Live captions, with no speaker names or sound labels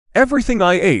everything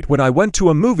I ate when I went to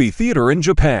a movie theater in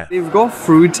Japan. They've got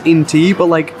fruit in tea, but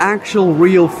like actual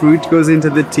real fruit goes into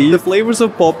the tea. The flavors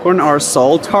of popcorn are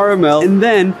salt, caramel, and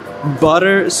then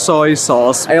butter, soy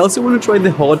sauce. I also want to try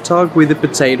the hot dog with the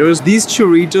potatoes. These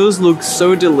churritos look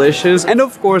so delicious. And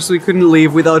of course, we couldn't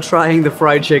leave without trying the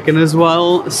fried chicken as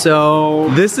well. So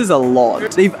this is a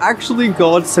lot. They've actually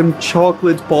got some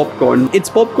chocolate popcorn. It's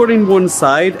popcorn in one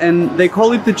side and they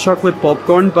call it the chocolate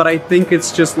popcorn, but I think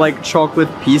it's just like chocolate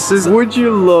pieces. Would you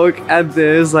look at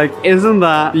this? Like, isn't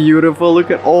that beautiful?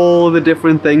 Look at all the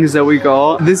different things that we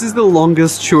got. This is the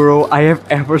longest churro I have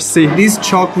ever seen. These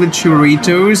chocolate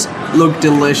churritos look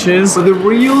delicious, but the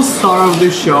real star of the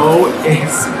show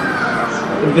is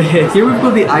this. Here we've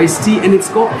got the iced tea and it's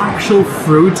got actual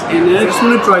fruit in it. I just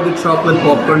want to try the chocolate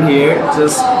popcorn here.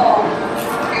 Just